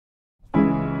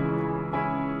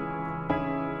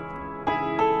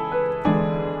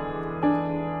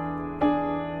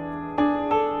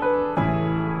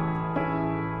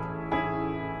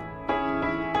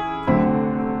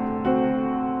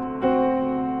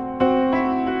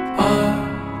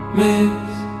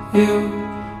miss you.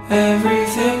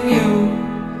 Everything you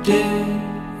did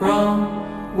wrong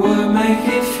would make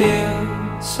it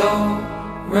feel so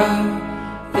right.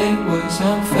 It was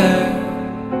unfair.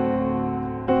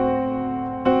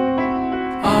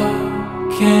 I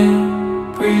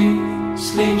can't breathe.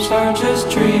 Sleeps are just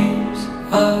dreams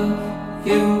of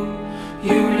you.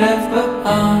 You left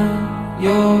behind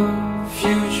your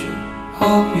future.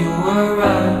 Hope you were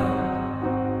right.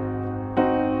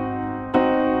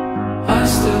 I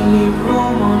still leave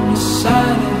room on the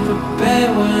side of the bed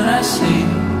when I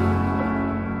sleep.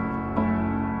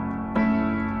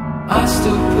 I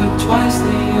still put twice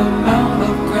the amount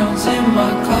of grounds in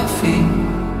my coffee.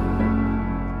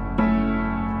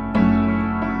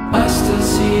 I still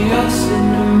see us in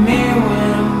the mirror when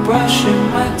I'm brushing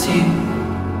my teeth.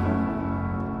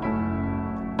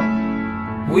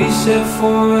 We said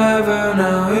forever,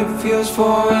 now it feels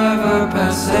forever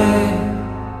passé.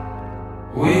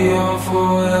 We are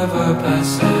forever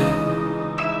passé.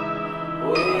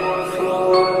 We are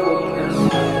forever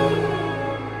passé.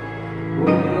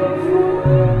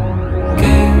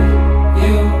 Gave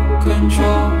you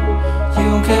control.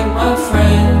 You kept my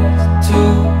friends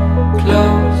too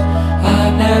close. I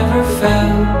never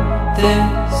felt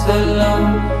this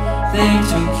alone. They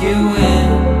took you in.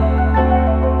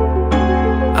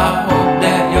 I hope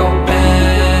that your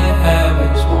bad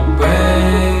habits won't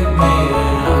break me.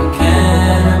 And I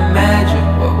can't imagine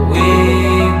what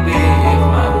we'd be if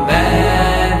my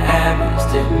bad habits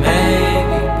did make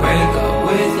me break up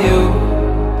with you.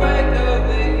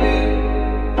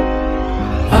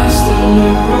 I still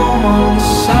leave room on the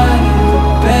side of the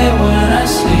bed when I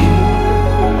sleep.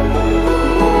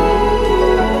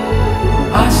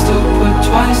 I still put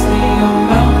twice the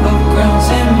amount of grounds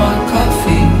in my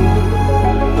coffee.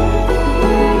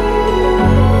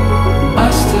 I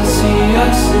still see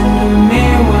us in the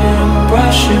mirror when I'm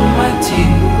brushing my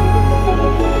teeth.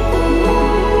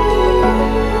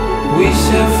 We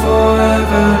said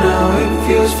forever, now it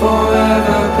feels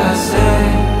forever passé.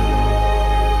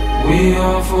 We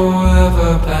are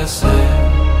forever passé.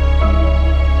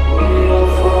 We are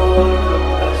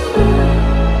forever passé.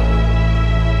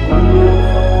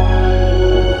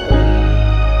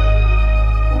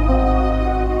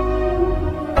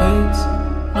 It's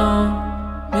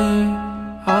not me,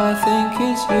 I think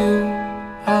it's you.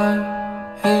 I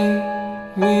hate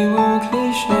we were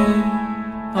cliche.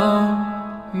 I'm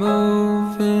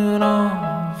moving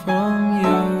on from